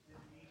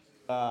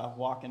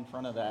walk in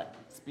front of that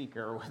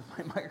speaker with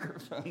my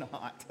microphone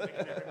hot.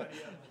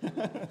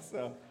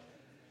 So,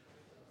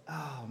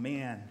 oh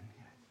man,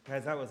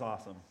 guys, that was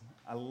awesome.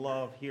 I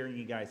love hearing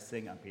you guys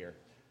sing up here.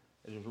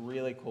 It was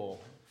really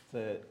cool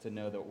to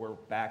know that we're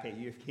back at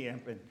youth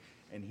camp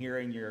and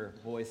hearing your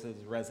voices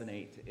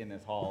resonate in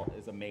this hall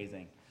is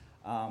amazing.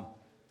 I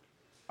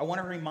want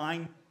to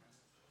remind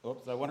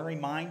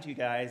you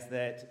guys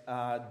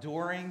that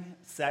during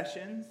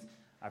sessions,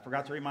 I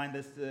forgot to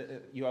remind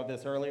you of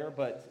this earlier,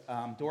 but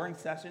during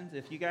sessions,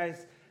 if you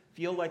guys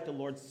feel like the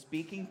Lord's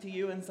speaking to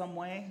you in some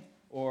way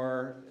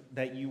or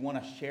that you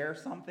want to share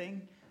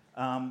something,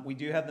 we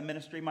do have the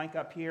ministry mic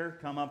up here.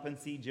 Come up and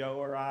see Joe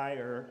or I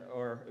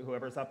or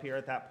whoever's up here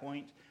at that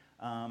point.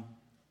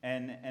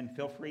 And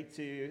feel free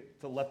to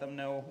let them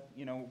know,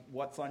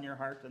 what's on your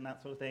heart and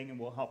that sort of thing, and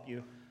we'll help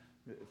you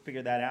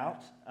figure that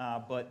out.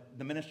 But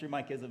the ministry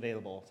mic is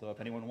available, so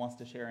if anyone wants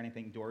to share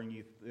anything during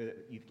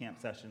youth camp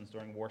sessions,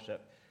 during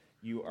worship,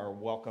 you are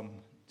welcome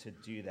to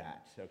do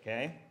that,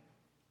 okay?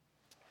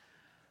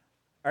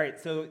 All right,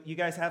 so you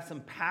guys have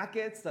some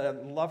packets.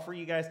 I'd love for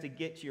you guys to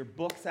get your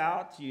books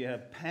out. You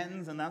have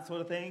pens and that sort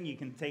of thing. You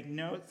can take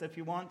notes if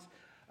you want.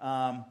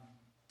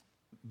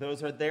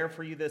 Those are there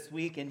for you this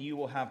week, and you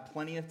will have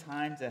plenty of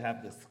time to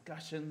have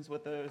discussions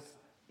with those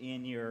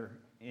in your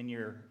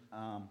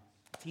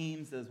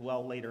teams as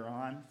well later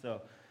on.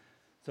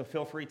 So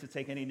feel free to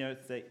take any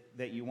notes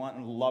that you want,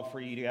 and love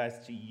for you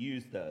guys to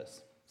use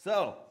those.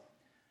 So,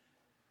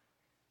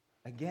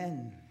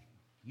 again,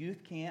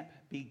 youth camp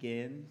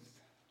begins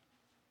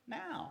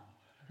now,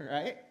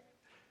 right?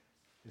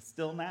 It's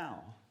still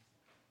now.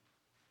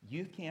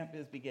 Youth camp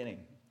is beginning.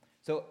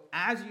 So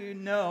as you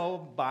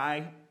know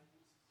by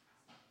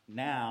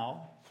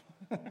now,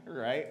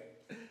 right?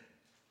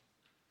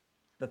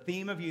 The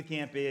theme of youth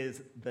camp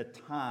is the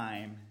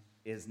time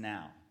is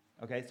now.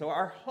 Okay, so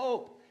our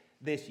hope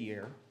this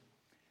year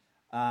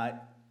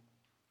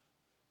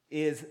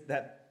is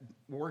that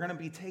we're going to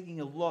be taking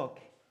a look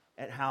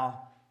at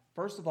how,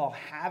 first of all,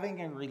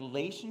 having a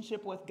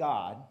relationship with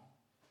God,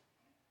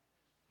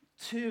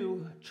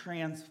 two,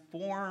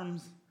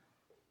 transforms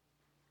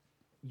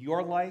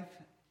your life,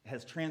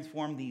 has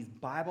transformed these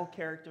Bible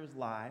characters'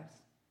 lives.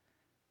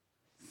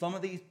 Some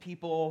of these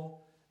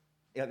people,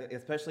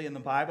 especially in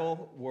the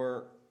Bible,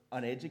 were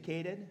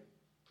uneducated.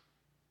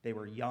 They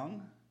were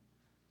young.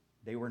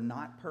 They were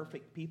not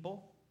perfect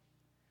people.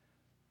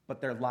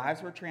 But their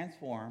lives were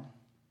transformed.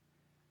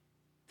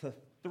 To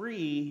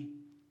three,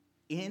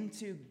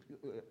 into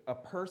a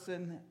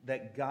person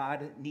that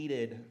God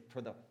needed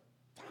for the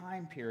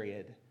time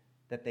period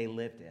that they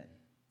lived in.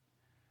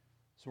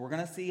 So we're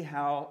going to see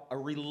how a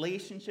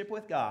relationship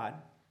with God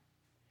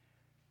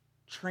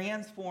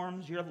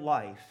transforms your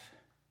life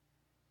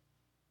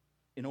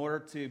in order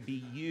to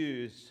be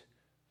used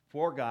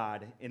for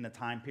God in the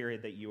time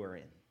period that you are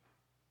in.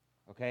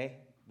 Okay?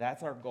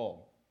 That's our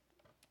goal.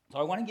 So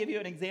I want to give you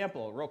an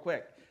example real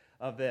quick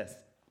of this.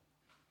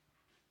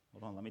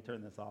 Hold on, let me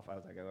turn this off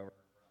as I go over.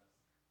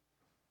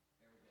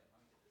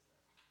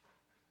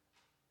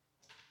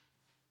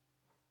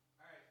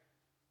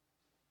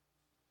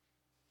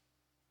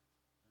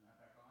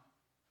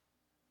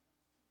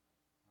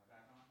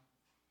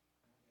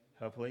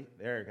 Hopefully.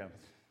 There it comes.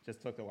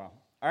 Just took a while.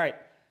 All right.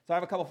 So I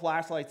have a couple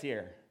flashlights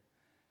here.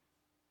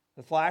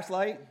 The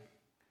flashlight,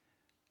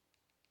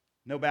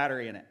 no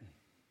battery in it.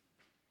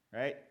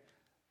 Right?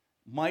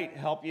 Might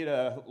help you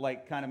to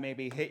kind of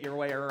maybe hit your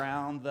way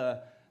around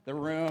the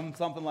room,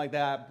 something like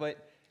that. But,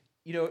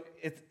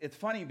 it's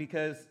funny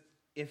because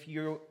if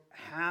you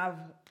have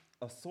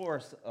a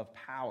source of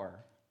power,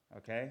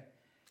 okay,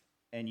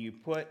 and you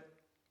put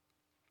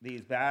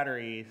these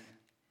batteries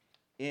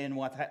in,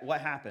 what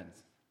happens?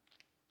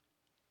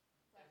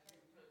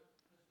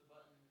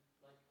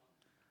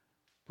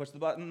 Push the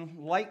button,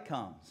 light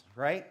comes,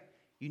 right?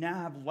 You now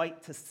have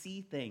light to see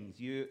things.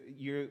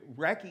 You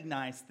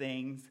recognize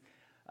things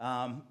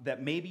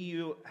that maybe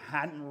you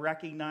hadn't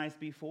recognized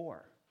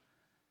before.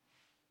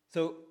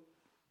 So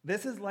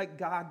this is like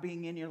God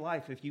being in your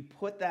life. If you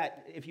put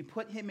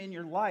him in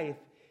your life,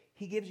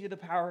 he gives you the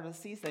power to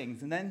see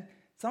things. And then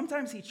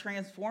sometimes he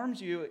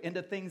transforms you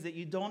into things that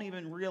you don't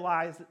even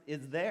realize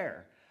is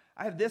there.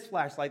 I have this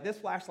flashlight. This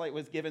flashlight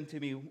was given to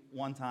me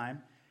one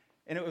time.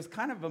 And it was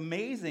kind of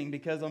amazing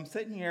because I'm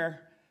sitting here,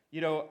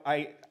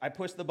 I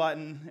push the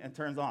button and it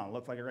turns on. It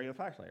looks like a regular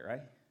flashlight,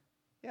 right?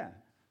 Yeah.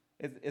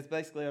 It's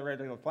basically a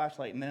regular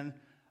flashlight. And then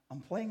I'm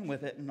playing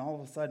with it and all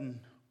of a sudden,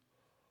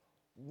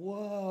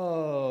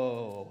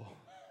 whoa,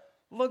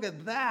 look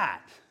at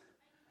that.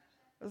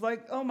 It's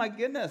like, oh my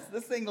goodness,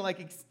 this thing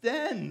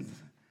extends.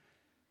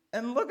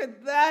 And look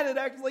at that, it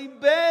actually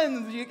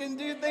bends. You can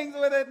do things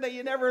with it that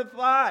you never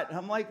thought.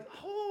 I'm like,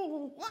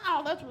 oh,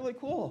 wow, that's really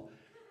cool.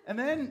 And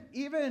then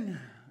even,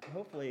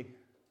 hopefully,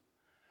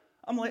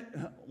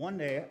 one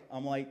day,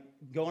 I'm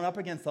going up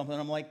against something,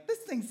 I'm like, this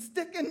thing's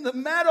sticking the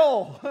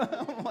metal.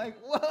 I'm like,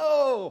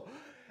 whoa.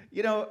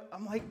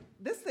 I'm like,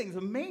 this thing's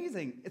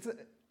amazing.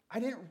 I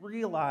didn't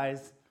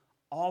realize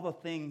all the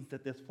things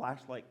that this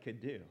flashlight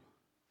could do.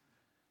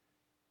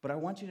 But I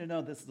want you to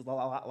know this is a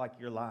lot like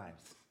your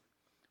lives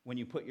when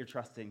you put your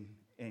trust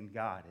in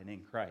God and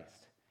in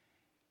Christ.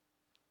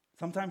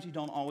 Sometimes you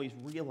don't always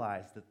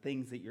realize the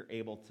things that you're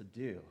able to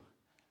do,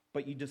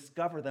 but you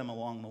discover them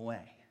along the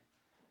way.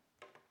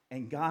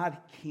 And God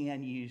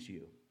can use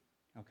you,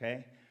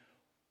 okay?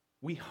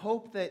 We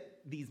hope that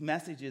these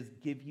messages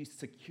give you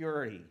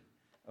security,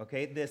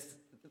 okay? The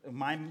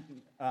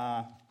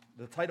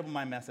title of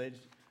my message,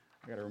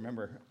 I got to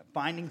remember,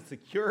 Finding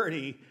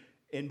Security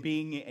in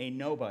Being a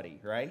Nobody,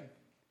 right?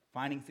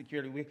 Finding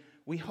security.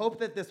 We hope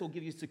that this will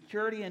give you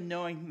security in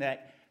knowing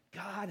that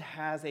God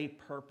has a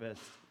purpose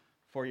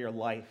for your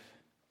life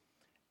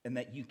and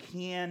that you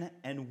can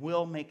and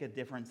will make a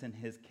difference in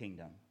his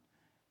kingdom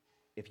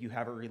if you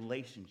have a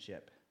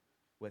relationship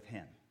with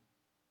him,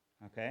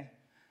 okay?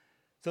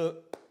 So,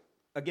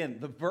 again,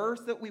 the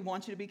verse that we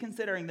want you to be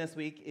considering this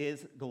week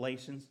is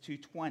Galatians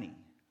 2:20,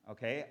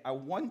 okay? I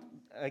want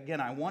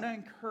to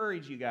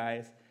encourage you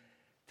guys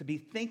to be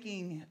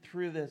thinking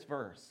through this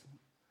verse.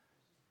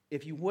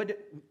 If you would,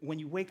 when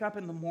you wake up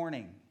in the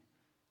morning,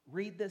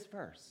 read this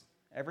verse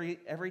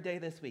every day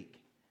this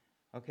week,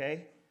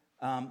 okay?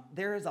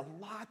 There is a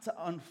lot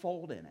to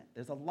unfold in it.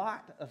 There's a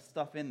lot of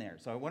stuff in there.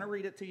 So I want to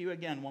read it to you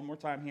again one more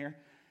time here.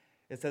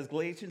 It says,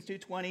 Galatians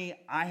 2:20,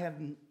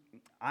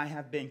 I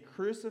have been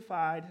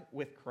crucified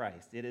with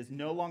Christ. It is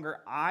no longer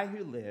I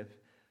who live,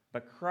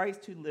 but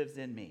Christ who lives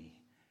in me.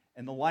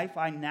 And the life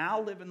I now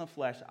live in the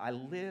flesh, I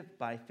live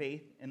by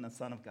faith in the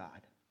Son of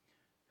God,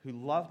 who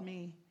loved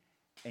me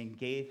and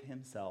gave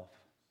himself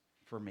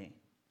for me.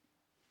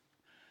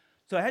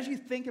 So as you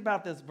think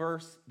about this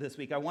verse this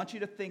week, I want you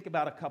to think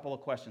about a couple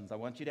of questions. I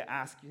want you to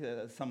ask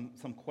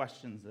some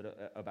questions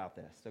about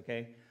this,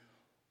 okay?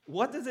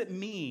 What does it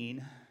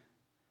mean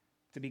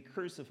to be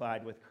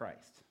crucified with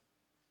Christ?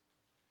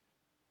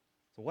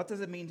 So what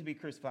does it mean to be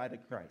crucified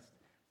with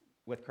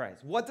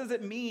Christ? What does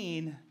it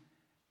mean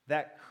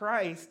that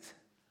Christ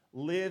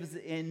lives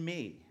in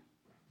me?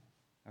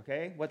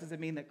 Okay? What does it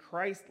mean that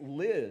Christ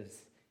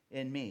lives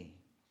in me?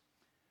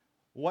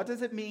 What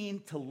does it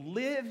mean to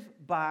live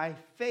by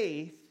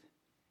faith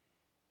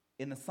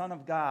in the Son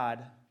of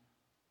God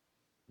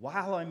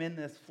while I'm in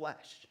this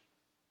flesh?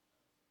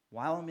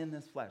 While I'm in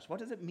this flesh. What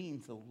does it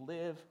mean to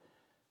live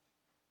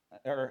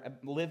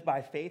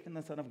by faith in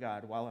the Son of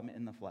God while I'm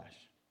in the flesh?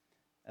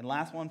 And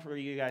last one for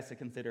you guys to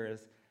consider is,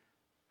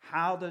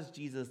 how does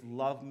Jesus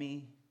love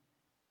me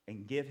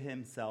and give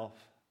himself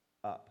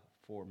up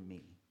for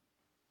me?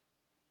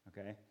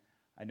 Okay?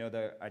 I know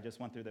that I just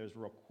went through those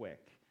real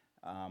quick.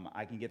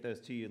 I can get those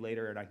to you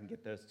later, and I can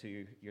get those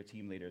to your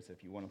team leaders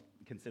if you want to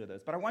consider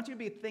those. But I want you to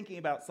be thinking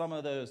about some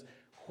of those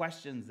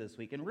questions this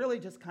week and really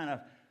just kind of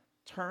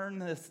turn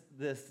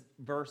this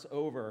verse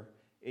over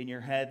in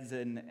your heads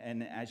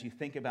and as you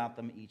think about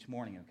them each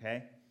morning,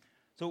 okay?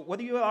 So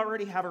whether you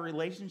already have a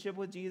relationship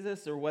with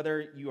Jesus or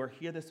whether you are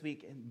here this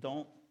week and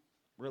don't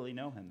really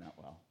know him that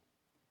well,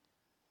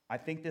 I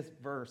think this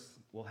verse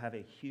will have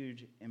a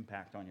huge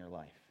impact on your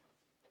life,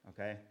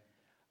 okay?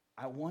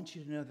 I want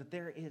you to know that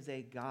there is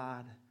a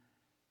God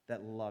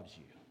that loves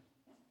you.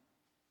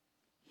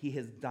 He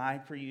has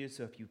died for you,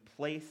 so if you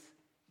place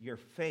your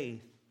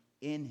faith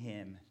in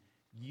him,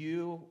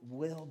 you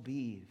will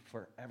be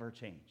forever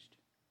changed.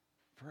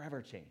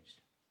 Forever changed.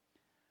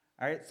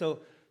 All right, so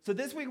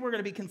this week we're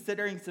going to be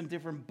considering some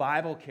different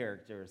Bible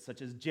characters,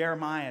 such as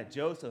Jeremiah,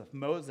 Joseph,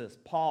 Moses,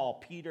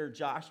 Paul, Peter,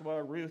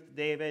 Joshua, Ruth,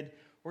 David.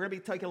 We're going to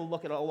be taking a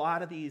look at a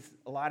lot of these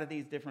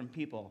different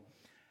people.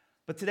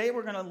 But today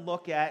we're going to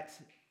look at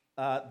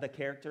the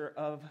character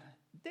of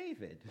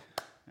David.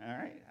 All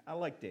right, I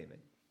like David.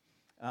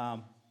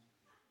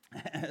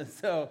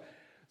 So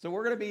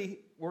we're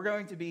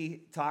going to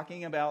be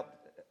talking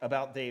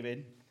about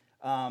David,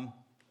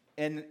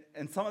 and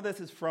some of this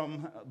is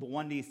from the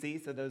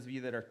 1DC. So those of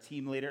you that are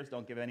team leaders,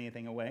 don't give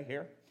anything away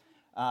here.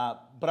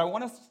 But I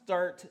want to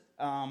start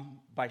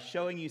by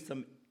showing you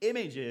some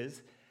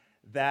images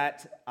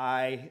that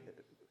I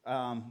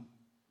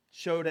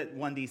showed at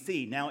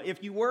 1DC. Now,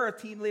 if you were a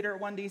team leader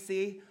at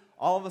 1DC,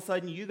 all of a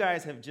sudden you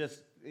guys have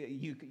just,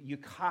 you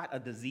caught a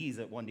disease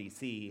at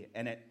 1DC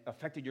and it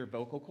affected your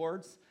vocal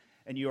cords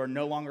and you are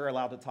no longer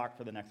allowed to talk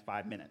for the next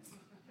 5 minutes,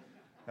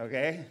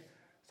 okay?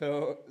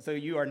 So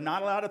you are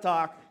not allowed to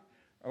talk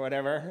or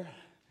whatever.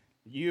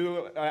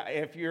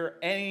 If you're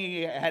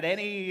had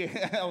any,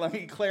 let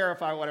me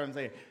clarify what I'm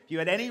saying. If you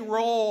had any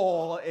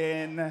role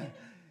in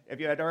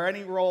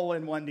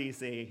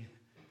 1DC,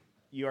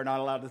 you are not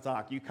allowed to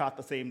talk. You caught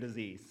the same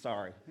disease,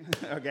 sorry,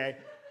 okay?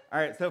 All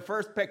right, so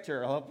first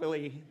picture,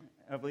 hopefully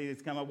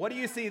it's come up. What do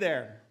you see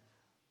there?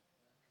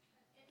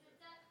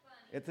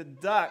 It's a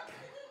duck.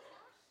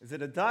 Is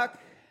it a duck?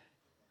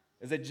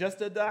 Is it just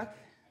a duck?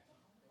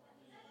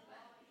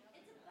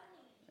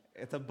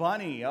 It's a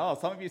bunny. Oh,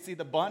 some of you see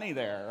the bunny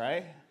there,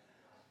 right?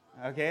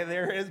 Okay,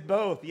 there is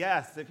both.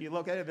 Yes, if you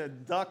look at it, the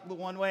duck the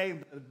one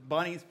way, the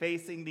bunny's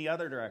facing the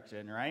other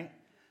direction, right?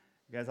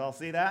 You guys all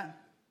see that?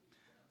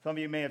 Some of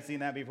you may have seen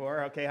that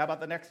before. Okay, how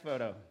about the next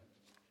photo?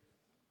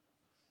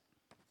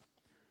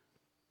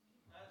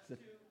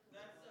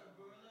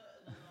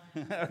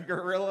 A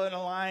gorilla and a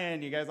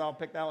lion. You guys all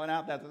picked that one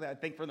out. That's, I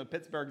think, from the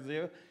Pittsburgh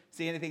Zoo.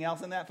 See anything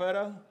else in that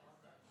photo?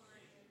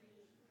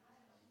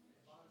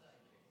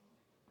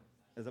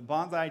 There's a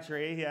bonsai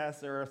tree,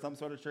 yes, or some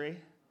sort of tree. There's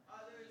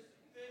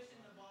fish in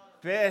the bottom.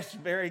 Fish,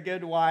 very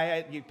good,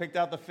 Wyatt. You picked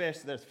out the fish.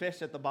 There's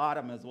fish at the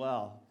bottom as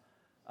well.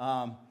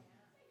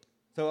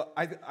 So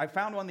I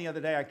found one the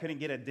other day. I couldn't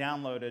get it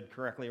downloaded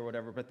correctly or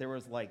whatever, but there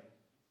was like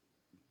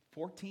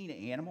 14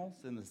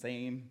 animals in the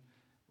same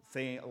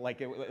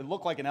like it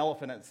looked like an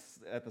elephant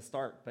at the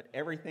start, but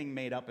everything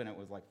made up in it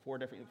was like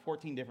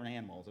 14 different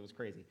animals. It was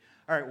crazy.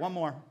 All right, one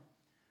more.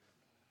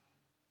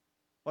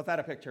 What's that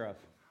a picture of?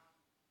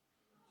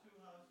 Two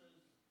houses.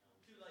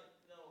 Two like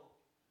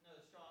no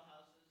straw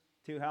houses.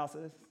 Two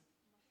houses?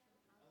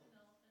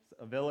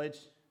 A village?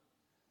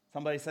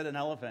 Somebody said an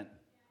elephant.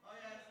 Oh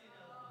yeah, I see an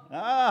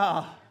elephant.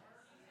 Ah!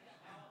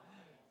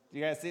 Do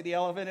you guys see the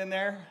elephant in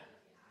there?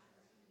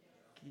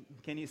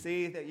 Can you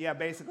see that? Yeah,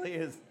 basically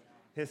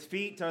his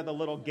feet are the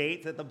little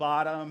gates at the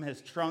bottom.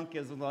 His trunk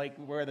is like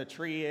where the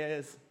tree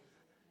is.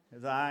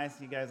 His eyes,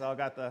 you guys all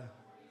got the...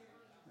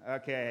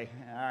 Okay,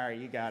 all right,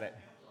 you got it.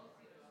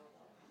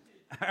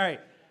 All right.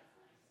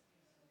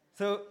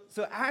 So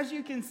as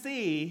you can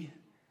see,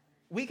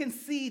 we can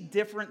see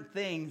different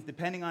things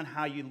depending on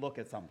how you look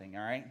at something,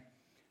 all right?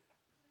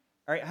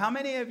 All right, how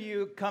many of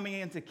you coming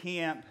into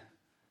camp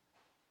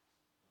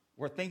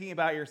were thinking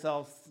about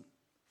yourselves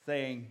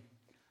saying,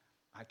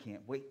 I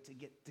can't wait to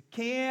get to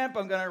camp.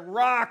 I'm going to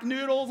rock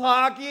noodles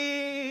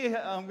hockey.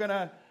 I'm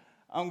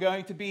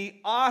going to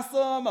be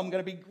awesome. I'm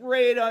going to be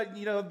great.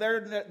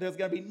 There's going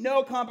to be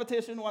no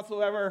competition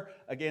whatsoever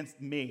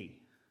against me.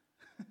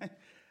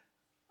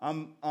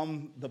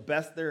 I'm the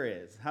best there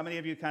is. How many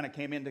of you kind of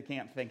came into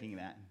camp thinking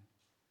that?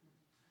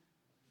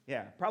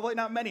 Yeah, probably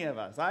not many of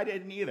us. I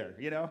didn't either,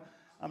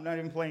 I'm not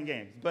even playing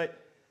games. But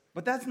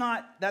that's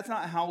not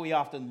how we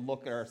often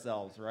look at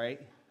ourselves, right?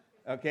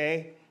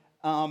 Okay?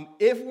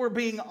 If we're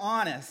being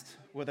honest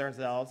with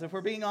ourselves,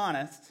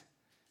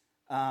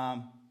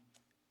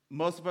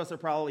 most of us are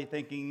probably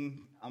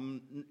thinking,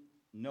 I'm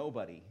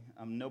nobody.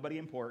 I'm nobody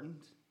important.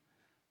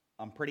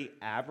 I'm pretty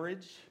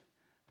average.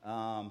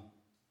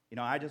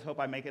 I just hope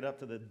I make it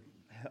up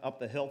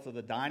the hill to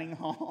the dining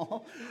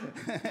hall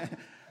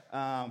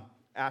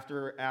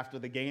after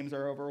the games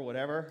are over,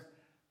 whatever.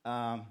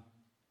 And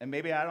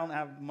maybe I don't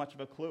have much of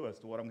a clue as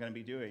to what I'm going to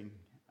be doing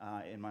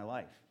in my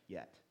life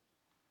yet.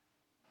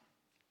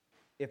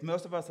 If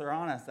most of us are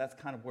honest, that's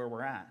kind of where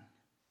we're at.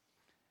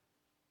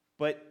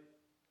 But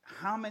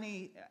how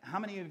many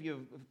of you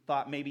have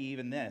thought maybe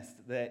even this,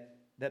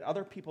 that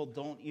other people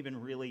don't even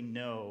really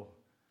know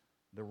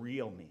the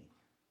real me?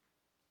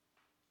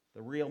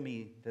 The real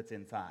me that's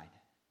inside.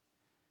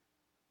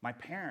 My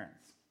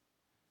parents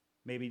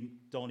maybe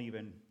don't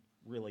even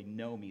really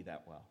know me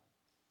that well.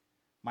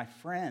 My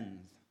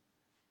friends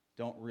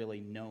don't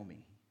really know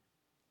me.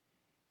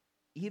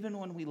 Even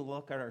when we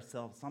look at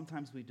ourselves,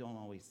 sometimes we don't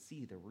always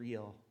see the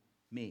real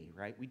me,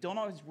 right? We don't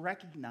always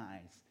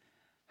recognize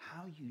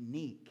how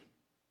unique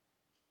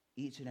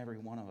each and every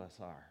one of us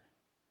are.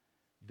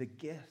 The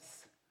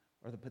gifts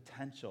or the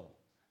potential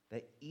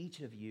that each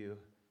of you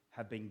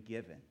have been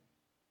given.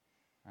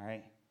 All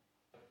right?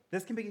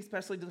 This can be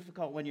especially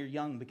difficult when you're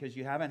young because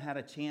you haven't had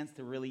a chance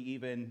to really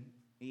even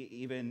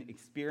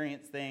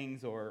experience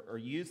things or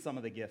use some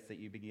of the gifts that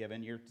you've been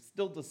given. You're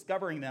still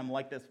discovering them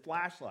like this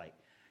flashlight.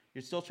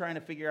 You're still trying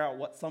to figure out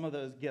what some of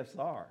those gifts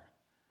are.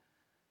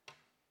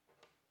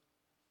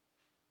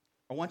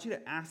 I want you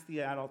to ask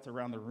the adults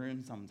around the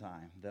room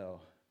sometime,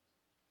 though.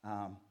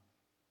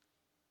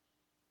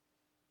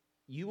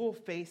 You will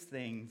face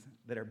things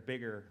that are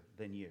bigger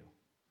than you,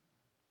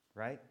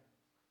 right?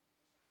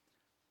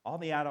 All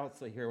the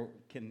adults here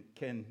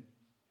can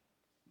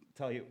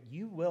tell you,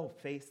 you will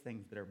face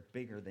things that are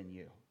bigger than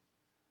you.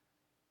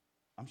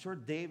 I'm sure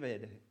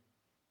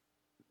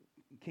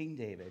King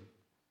David,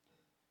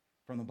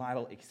 from the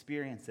Bible,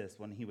 experienced this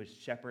when he was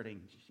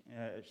shepherding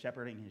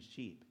his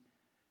sheep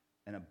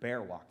and a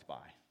bear walked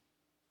by,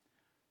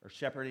 or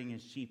shepherding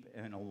his sheep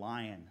and a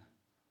lion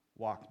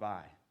walked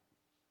by.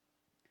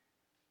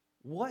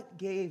 What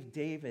gave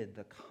David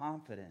the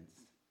confidence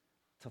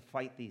to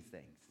fight these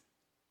things?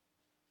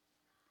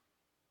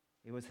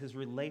 It was his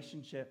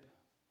relationship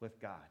with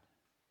God.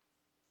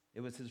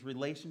 It was his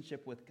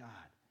relationship with God.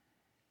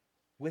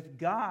 With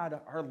God,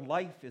 our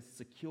life is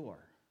secure.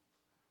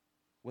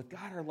 With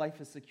God, our life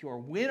is secure.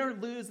 Win or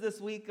lose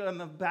this week on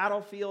the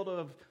battlefield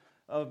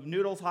of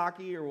noodles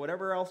hockey or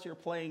whatever else you're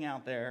playing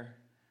out there,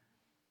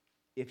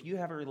 if you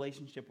have a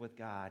relationship with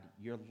God,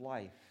 your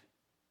life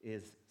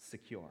is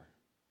secure.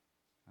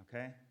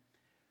 Okay?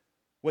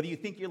 Whether you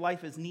think your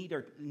life is neat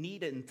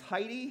and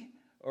tidy,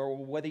 or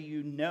whether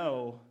you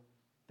know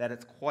that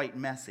it's quite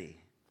messy,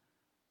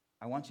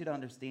 I want you to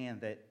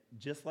understand that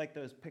just like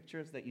those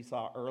pictures that you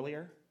saw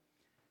earlier,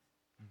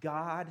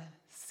 God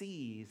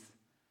sees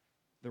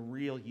the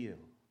real you.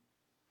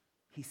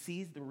 He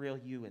sees the real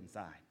you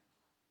inside.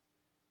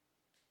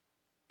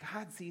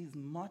 God sees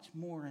much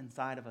more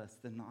inside of us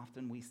than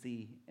often we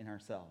see in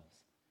ourselves.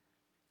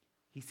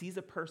 He sees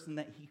a person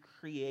that he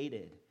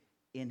created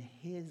in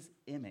his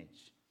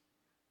image.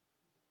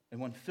 And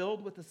when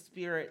filled with the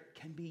Spirit,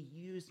 can be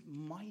used in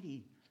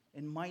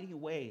mighty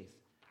ways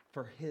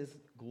for his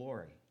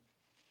glory.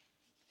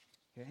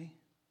 Okay?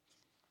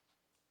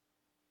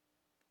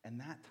 And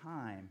that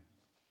time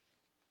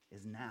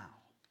is now.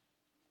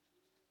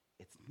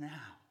 It's now.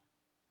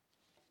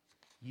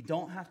 You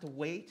don't have to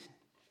wait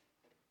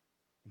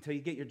until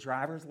you get your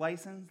driver's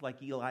license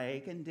like Eli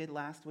Aiken did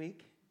last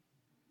week.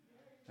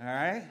 All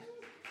right?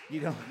 You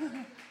don't,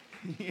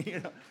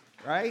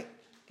 right?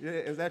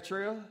 Is that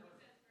true?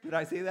 Did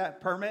I see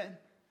that? Permit?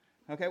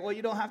 Okay, well,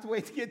 you don't have to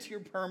wait to get to your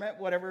permit,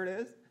 whatever it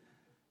is.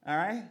 All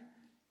right?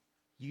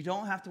 You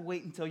don't have to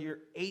wait until you're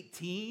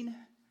 18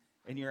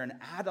 and you're an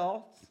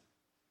adult.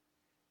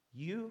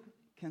 You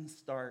can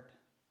start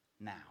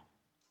now.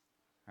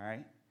 All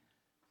right?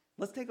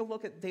 Let's take a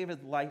look at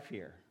David's life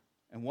here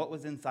and what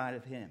was inside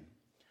of him.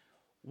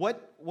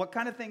 What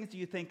kind of things do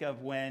you think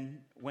of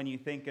when you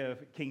think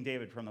of King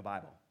David from the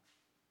Bible?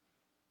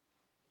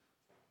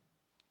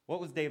 What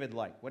was David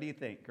like? What do you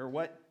think? Or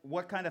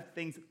what kind of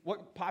things,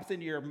 what pops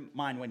into your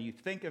mind when you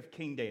think of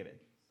King David?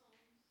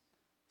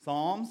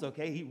 Psalms,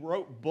 okay. He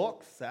wrote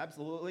books,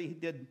 absolutely.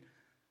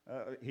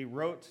 He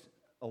wrote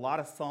a lot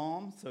of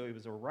psalms, so he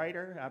was a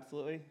writer,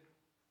 absolutely.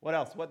 What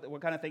else?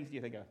 What kind of things do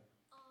you think of? He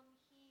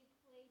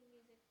played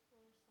music for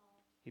Saul.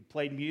 He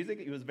played music.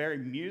 He was very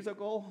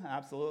musical,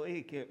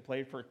 absolutely. He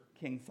played for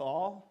King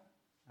Saul,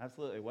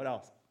 absolutely. What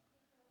else?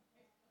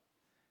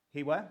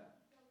 He what?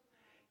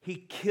 He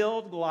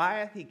killed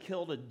Goliath. He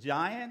killed a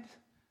giant,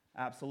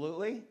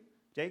 absolutely.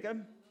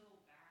 Jacob?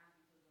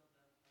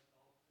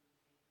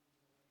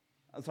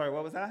 I'm sorry,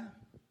 what was that?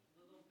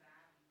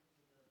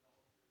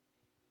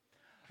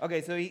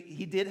 Okay, so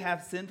he did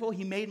have sinful.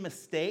 He made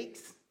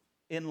mistakes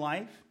in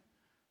life,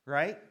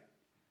 right?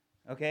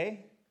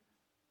 Okay.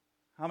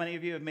 How many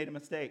of you have made a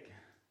mistake?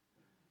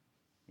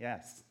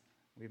 Yes,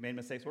 we've made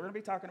mistakes. We're going to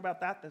be talking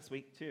about that this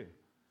week too.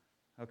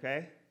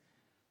 Okay?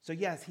 So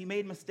yes, he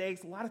made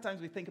mistakes. A lot of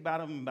times we think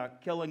about him,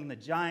 about killing the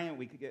giant.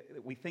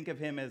 We think of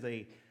him as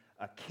a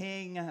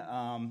king,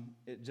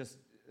 just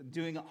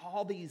doing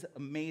all these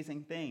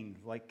amazing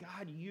things. Like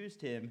God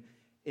used him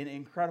in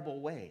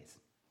incredible ways.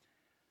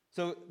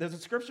 So there's a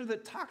scripture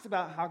that talks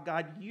about how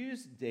God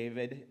used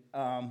David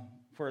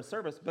for a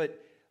service,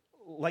 but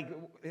like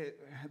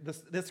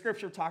this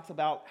scripture talks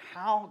about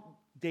how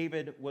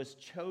David was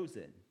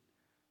chosen,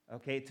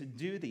 okay, to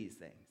do these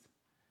things.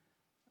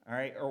 All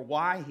right, or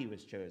why he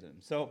was chosen.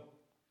 So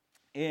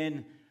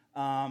in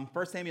 1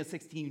 Samuel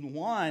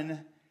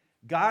 16:1,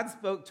 God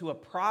spoke to a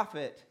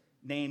prophet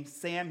named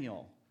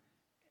Samuel,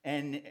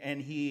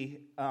 and he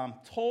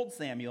told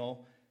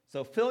Samuel,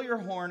 so fill your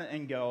horn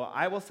and go.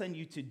 I will send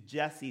you to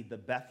Jesse the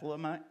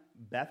Bethlehemite,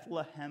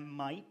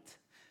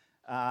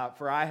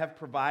 for I have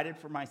provided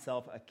for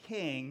myself a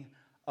king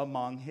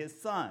among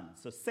his sons.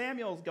 So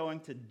Samuel's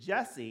going to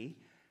Jesse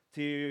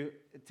to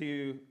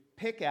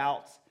pick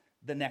out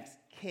the next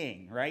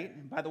king, right?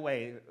 And by the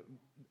way,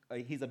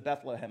 he's a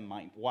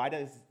Bethlehemite. Why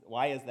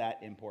is that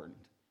important?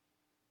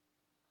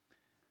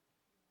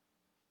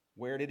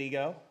 Where did he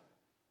go?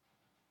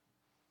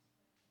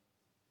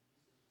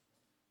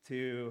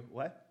 To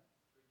what?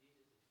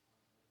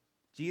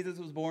 Jesus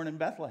was born in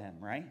Bethlehem,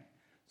 right?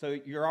 So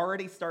you're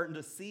already starting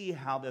to see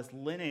how this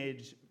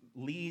lineage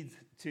leads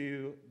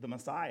to the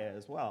Messiah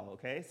as well,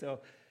 okay? So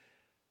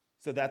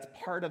that's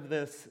part of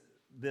this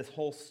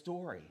whole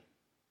story,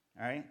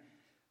 all right?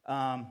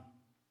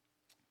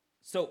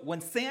 So when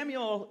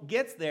Samuel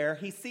gets there,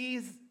 he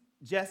sees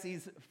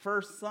Jesse's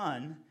first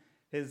son.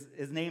 His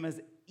name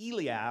is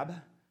Eliab,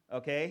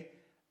 okay?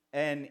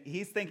 And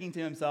he's thinking to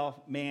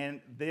himself,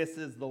 man, this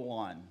is the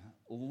one.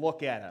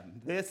 Look at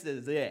him. This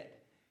is it.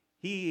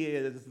 He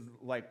is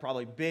like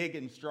probably big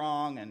and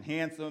strong and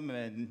handsome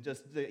and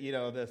just,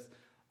 this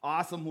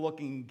awesome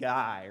looking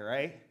guy,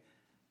 right?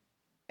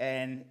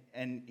 And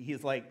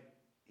he's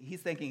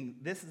thinking,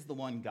 this is the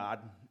one God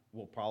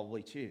will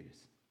probably choose.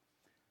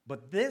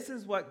 But this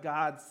is what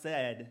God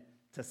said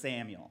to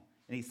Samuel.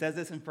 And he says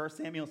this in 1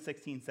 Samuel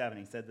 16:7.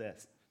 He said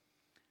this,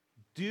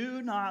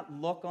 do not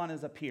look on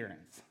his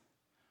appearance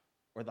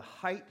or the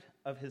height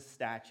of his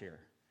stature,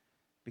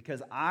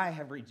 because I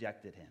have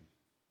rejected him.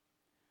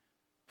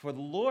 For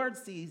the Lord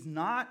sees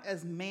not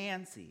as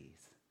man sees.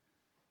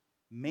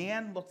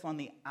 Man looks on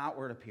the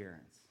outward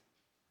appearance,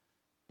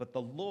 but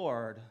the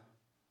Lord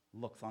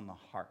looks on the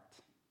heart.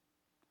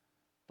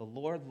 The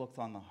Lord looks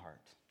on the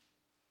heart.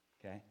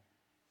 Okay?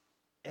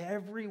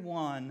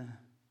 Everyone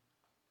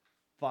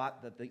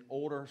thought that the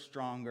older,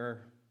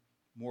 stronger,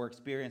 more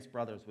experienced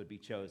brothers would be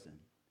chosen.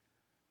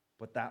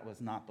 But that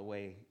was not the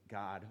way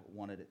God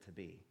wanted it to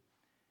be.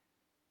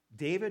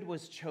 David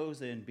was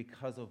chosen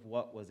because of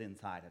what was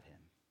inside of him.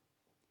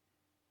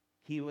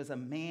 He was a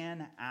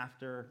man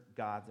after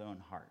God's own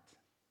heart.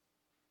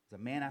 He was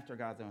a man after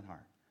God's own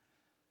heart.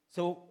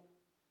 So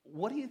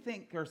what do you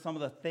think are some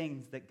of the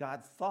things that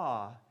God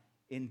saw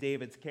in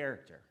David's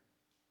character?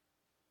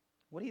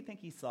 What do you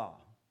think he saw?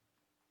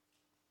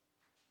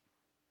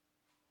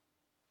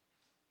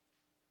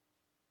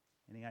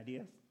 Any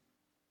ideas?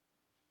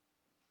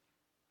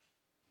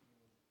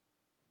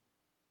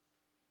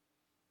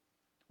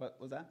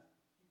 What was that?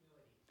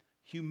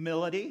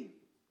 Humility.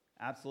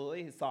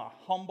 Absolutely. He saw a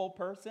humble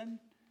person.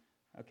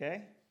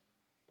 Okay.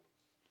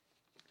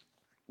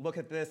 Look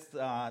at this.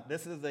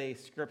 This is a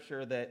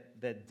scripture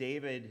that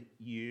David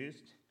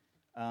used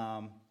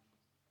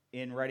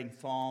in writing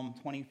Psalm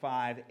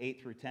 25,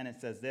 8 through 10.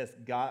 It says this: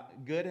 God,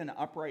 good and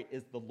upright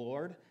is the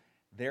Lord.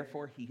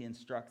 Therefore, he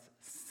instructs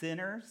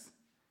sinners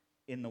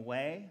in the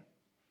way.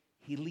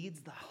 He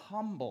leads the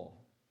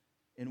humble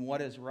in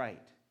what is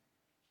right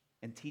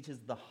and teaches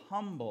the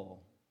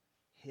humble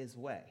his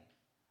way.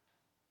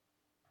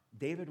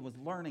 David was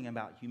learning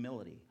about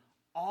humility.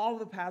 All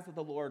the paths of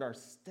the Lord are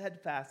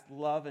steadfast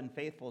love and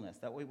faithfulness.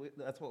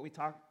 That's what we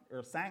talked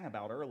or sang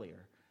about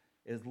earlier,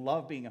 is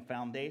love being a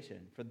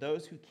foundation for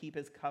those who keep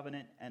his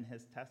covenant and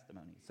his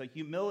testimony. So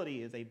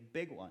humility is a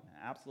big one,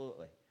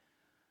 absolutely.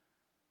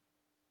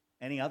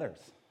 Any others?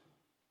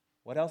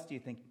 What else do you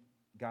think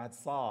God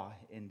saw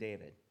in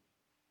David?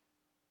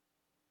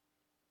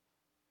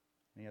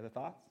 Any other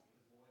thoughts?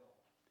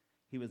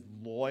 He was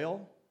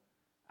loyal.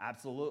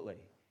 Absolutely.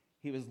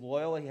 He was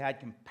loyal. He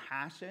had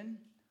compassion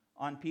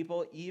on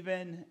people,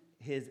 even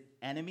his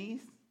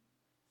enemies,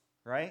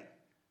 right?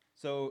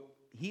 So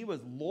he was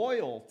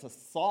loyal to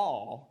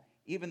Saul,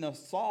 even though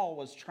Saul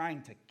was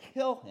trying to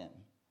kill him.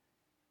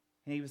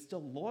 And he was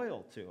still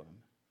loyal to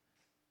him.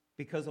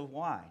 Because of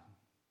why?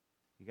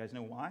 You guys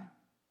know why?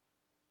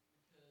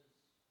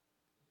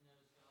 Because he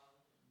knows God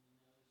and he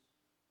knows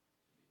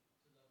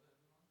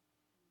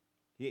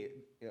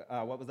to love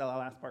everyone. What was that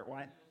last part?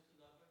 Why?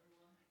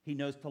 He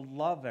knows to love everyone. He knows to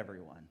love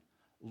everyone.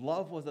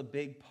 Love was a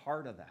big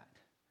part of that.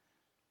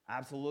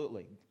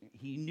 Absolutely.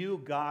 He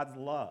knew God's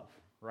love,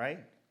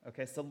 right?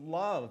 Okay, so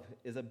love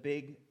is a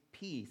big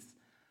piece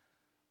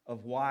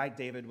of why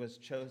David was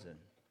chosen.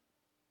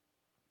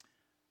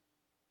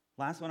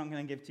 Last one I'm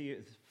going to give to you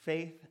is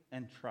faith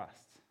and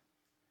trust.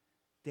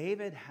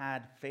 David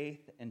had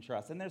faith and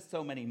trust, and there's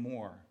so many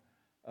more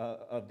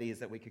of these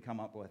that we could come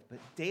up with, but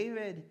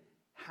David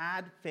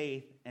had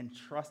faith and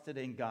trusted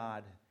in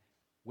God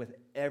with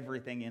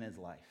everything in his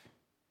life.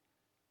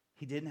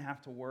 He didn't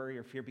have to worry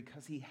or fear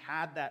because he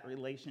had that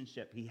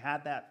relationship. He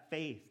had that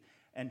faith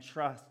and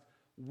trust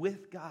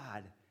with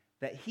God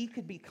that he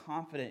could be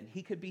confident,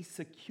 he could be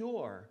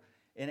secure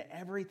in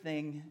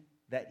everything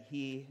that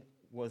he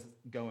was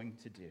going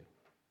to do.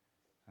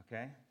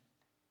 Okay?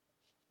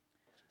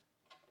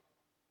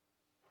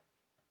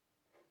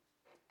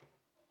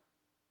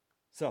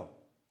 So,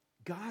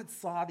 God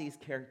saw these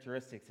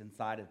characteristics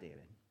inside of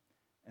David.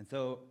 And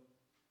so,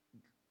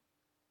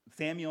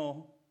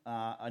 Samuel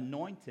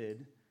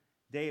anointed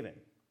David.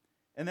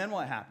 And then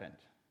what happened?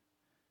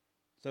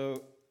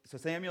 So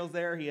Samuel's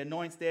there. He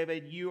anoints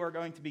David. You are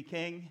going to be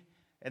king.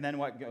 And then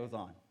what goes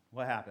on?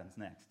 What happens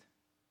next?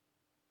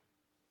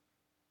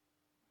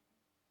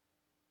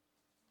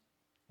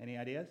 Any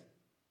ideas?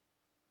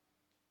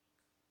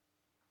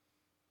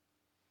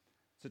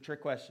 It's a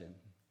trick question.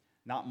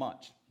 Not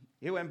much.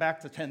 He went back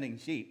to tending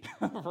sheep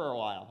for a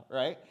while,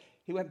 right?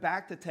 He went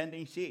back to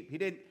tending sheep. He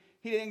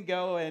didn't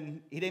go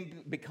and he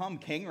didn't become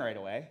king right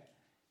away.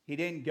 He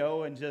didn't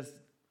go and just,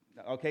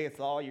 okay,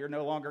 Saul, you're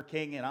no longer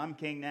king and I'm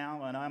king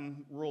now and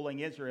I'm ruling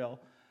Israel.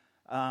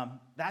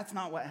 That's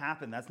not what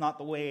happened. That's not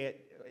the way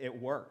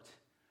it worked.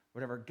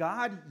 Whatever.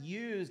 God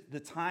used the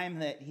time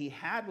that he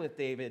had with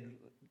David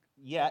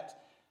yet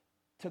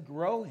to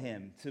grow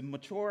him, to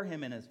mature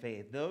him in his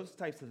faith, those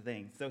types of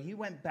things. So he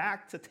went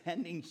back to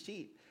tending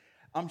sheep.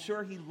 I'm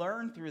sure he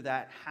learned through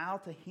that how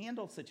to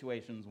handle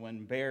situations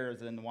when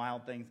bears and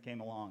wild things came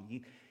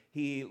along.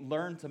 He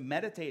learned to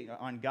meditate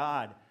on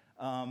God.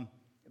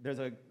 There's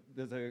a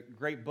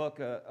great book,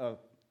 a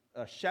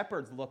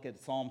shepherd's look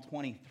at Psalm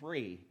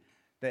 23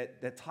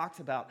 that talks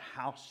about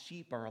how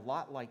sheep are a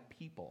lot like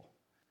people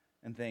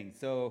and things.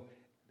 So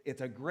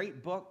it's a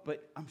great book,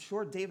 but I'm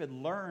sure David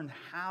learned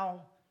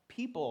how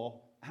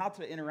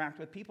to interact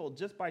with people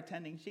just by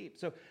tending sheep.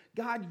 So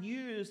God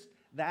used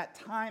that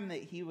time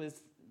that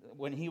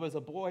when he was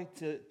a boy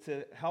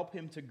to help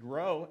him to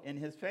grow in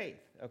his faith,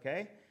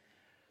 okay?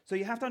 So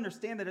you have to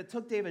understand that it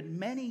took David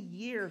many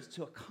years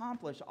to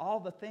accomplish all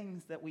the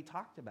things that we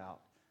talked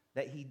about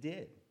that he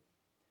did.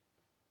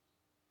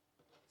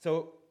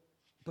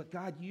 But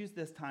God used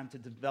this time to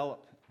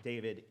develop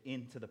David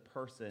into the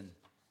person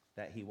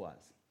that he was.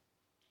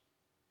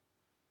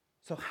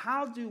 So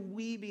how do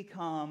we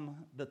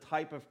become the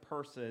type of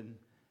person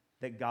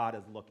that God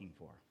is looking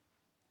for?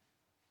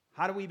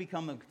 How do we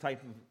become the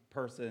type of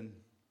person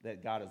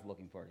that God is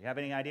looking for? Do you have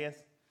any ideas?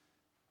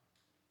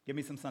 Give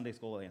me some Sunday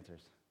school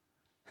answers.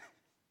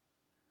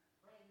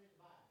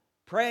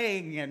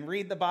 Praying and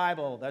read the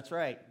Bible. That's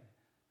right.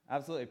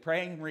 Absolutely.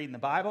 Praying and reading the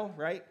Bible,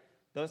 right?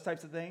 Those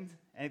types of things.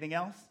 Anything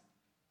else?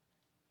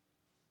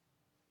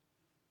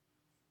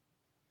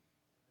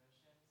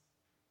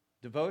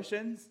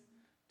 Devotions.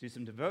 Do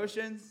some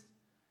devotions.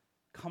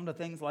 Come to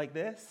things like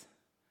this.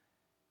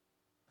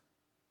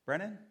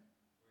 Brennan?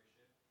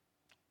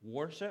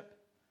 Worship.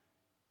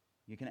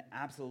 You can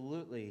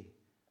absolutely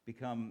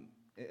become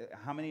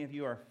How many of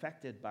you are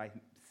affected by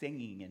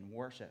singing and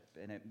worship,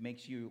 and it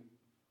makes you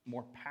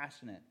more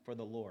passionate for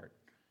the Lord?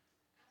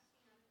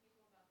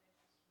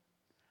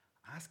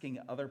 Asking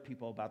other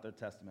people about their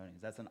testimonies.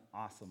 That's an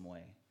awesome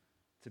way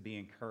to be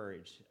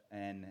encouraged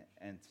and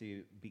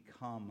to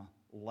become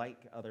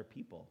like other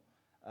people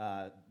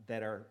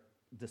that are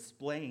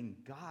displaying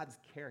God's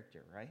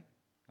character, right?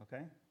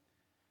 Okay?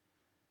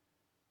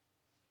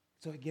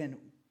 So again,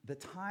 the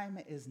time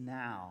is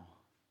now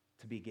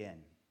to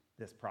begin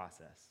this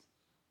process.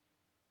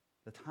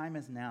 The time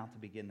is now to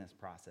begin this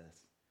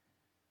process.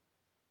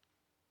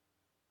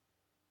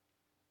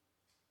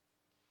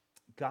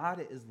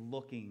 God is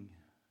looking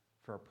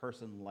for a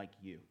person like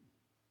you.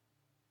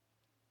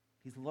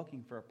 He's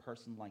looking for a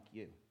person like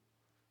you.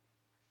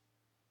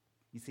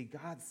 You see,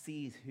 God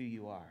sees who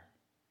you are.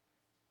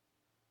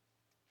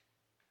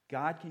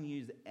 God can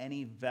use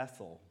any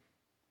vessel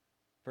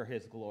for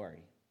his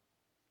glory.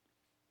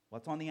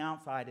 What's on the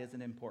outside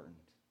isn't important.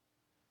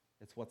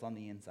 It's what's on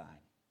the inside.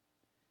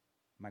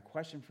 My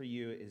question for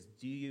you is,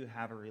 do you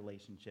have a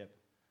relationship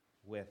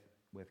with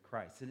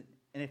Christ? And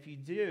if you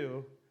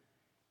do,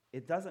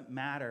 it doesn't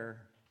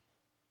matter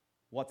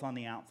what's on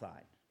the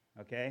outside,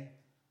 okay?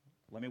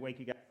 Let me wake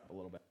you guys up a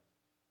little bit.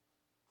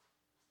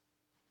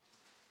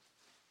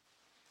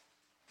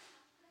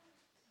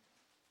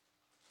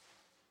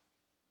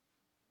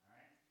 All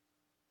right.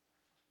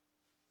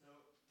 So,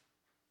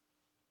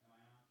 am I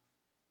on?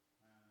 Did I have it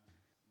the right way?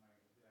 Testing, 1,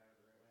 2,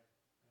 3.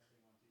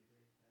 Testing, 1,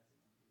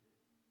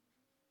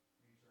 2, 3.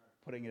 Make sure I'm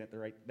putting it at the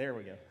right. There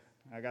we go.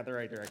 I got the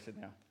right direction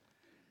now.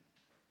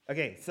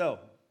 Okay, so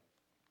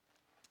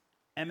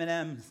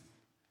M&Ms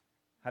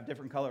have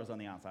different colors on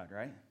the outside,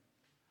 right?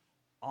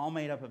 All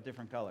made up of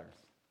different colors.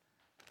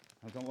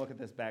 I was going to look at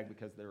this bag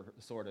because they're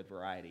assorted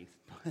varieties.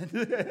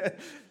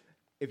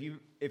 If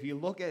you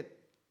look at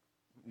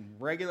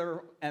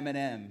regular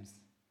M&Ms,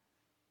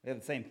 they have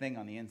the same thing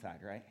on the inside,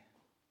 right?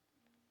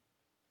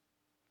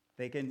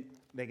 They can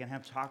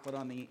have chocolate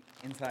on the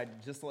inside,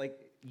 just like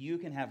you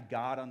can have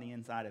God on the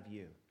inside of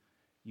you.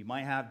 You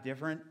might have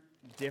different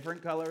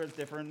colors,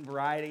 different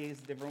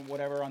varieties, different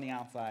whatever on the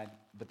outside,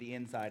 but the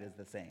inside is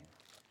the same.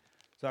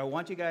 So I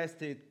want you guys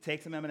to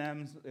take some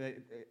M&Ms.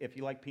 If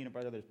you like peanut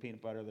butter, there's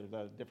peanut butter.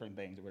 There's different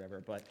things or whatever.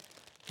 But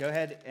go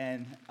ahead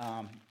and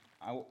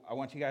I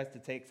want you guys to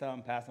take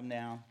some, pass them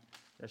down.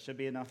 There should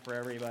be enough for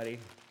everybody.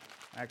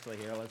 Actually,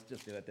 here, let's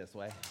just do it this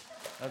way.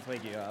 Let's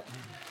wake you up.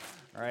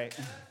 All right?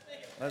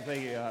 Let's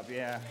wake you up,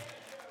 yeah.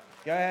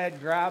 Go ahead,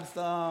 grab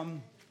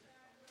some.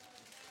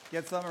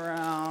 Get some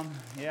around.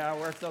 Yeah,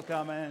 we're still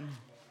coming.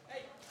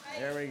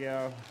 There we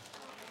go.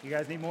 You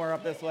guys need more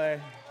up this way?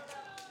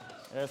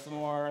 There's some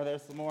more.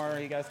 There's some more.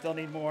 You guys still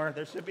need more.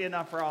 There should be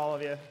enough for all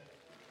of you.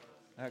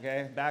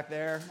 Okay, back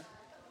there.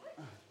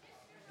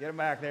 Get them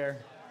back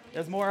there.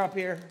 There's more up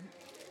here.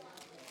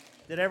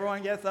 Did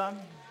everyone get some?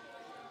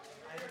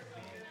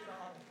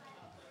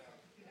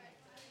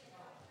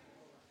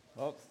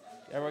 Folks,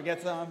 everyone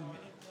get some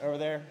over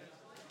there?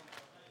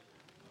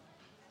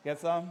 Get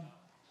some?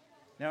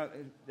 No,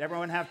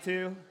 everyone have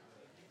two?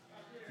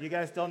 You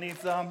guys still need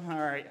some?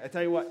 All right, I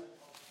tell you what.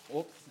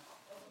 Oops.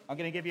 I'm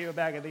going to give you a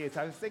bag of these.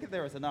 I was thinking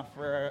there was enough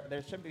for,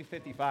 there should be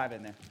 55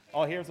 in there.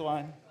 Oh, here's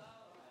one.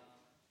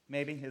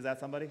 Maybe. Is that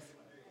somebody's?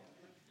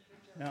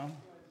 No?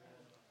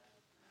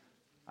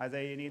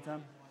 Isaiah, you need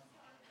some?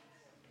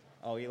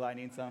 Oh, Eli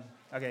needs some?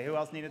 Okay, who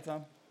else needed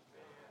some?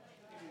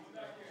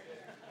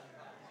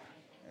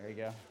 There you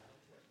go.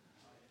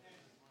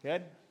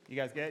 Good? You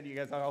guys good? You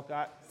guys all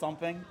got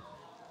something?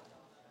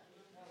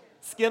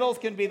 Skittles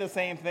can be the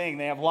same thing.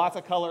 They have lots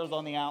of colors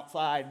on the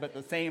outside, but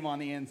the same on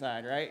the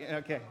inside, right?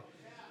 Okay.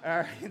 All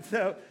right,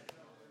 so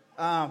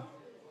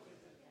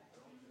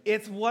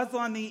it's what's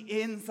on the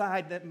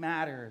inside that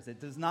matters. It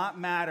does not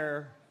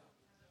matter,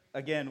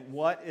 again,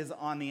 what is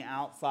on the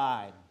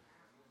outside.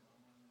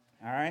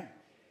 All right?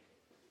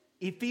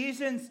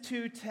 Ephesians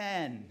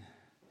 2:10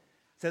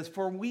 says,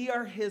 "For we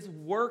are his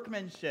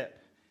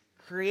workmanship,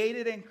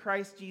 created in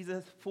Christ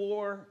Jesus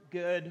for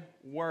good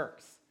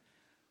works,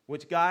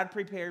 which God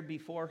prepared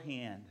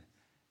beforehand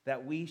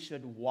that we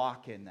should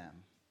walk in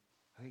them."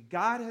 Okay,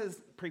 God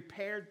has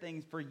prepared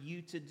things for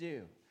you to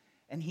do,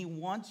 and he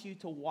wants you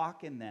to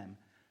walk in them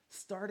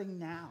starting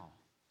now.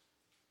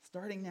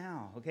 Starting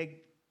now,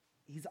 okay?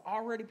 He's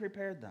already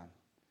prepared them,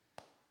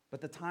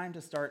 but the time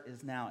to start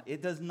is now.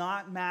 It does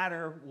not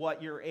matter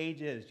what your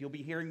age is. You'll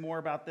be hearing more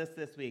about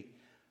this week.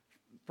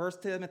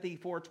 1 Timothy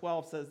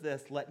 4:12 says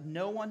this, "Let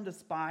no one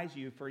despise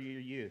you for your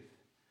youth,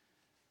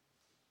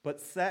 but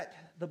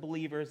set the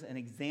believers an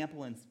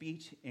example in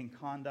speech, in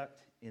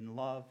conduct, in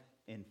love,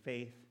 in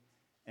faith,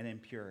 and in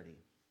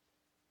purity."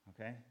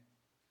 Okay?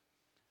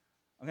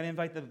 I'm going to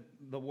invite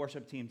the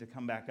worship team to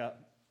come back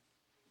up,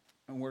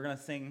 and we're going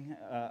to sing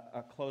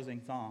a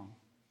closing song.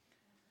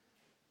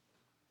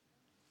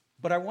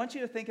 But I want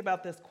you to think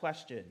about this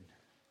question.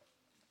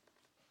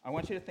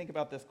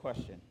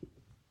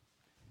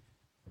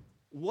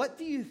 What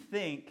do you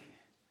think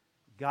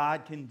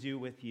God can do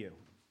with you?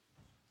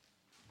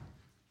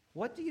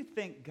 What do you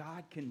think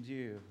God can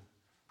do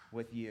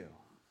with you?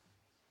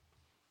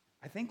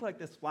 I think like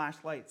this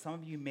flashlight, some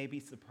of you may be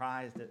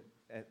surprised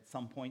at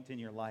some point in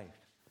your life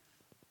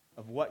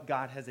of what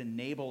God has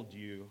enabled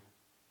you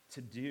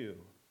to do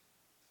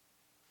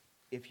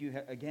if you,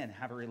 again,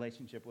 have a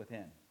relationship with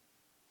him.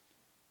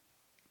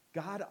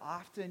 God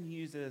often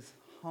uses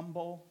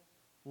humble,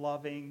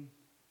 loving,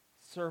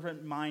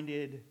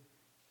 servant-minded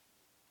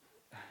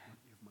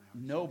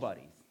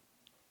nobodies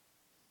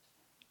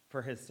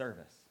for his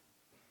service.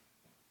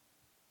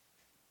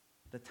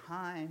 The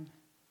time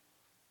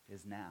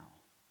is now.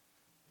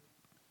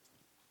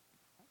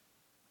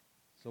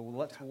 So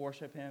let's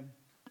worship him.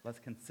 Let's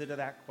consider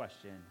that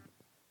question.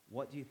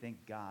 What do you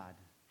think God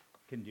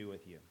can do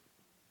with you?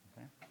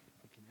 Okay?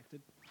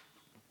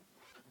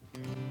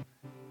 Connected.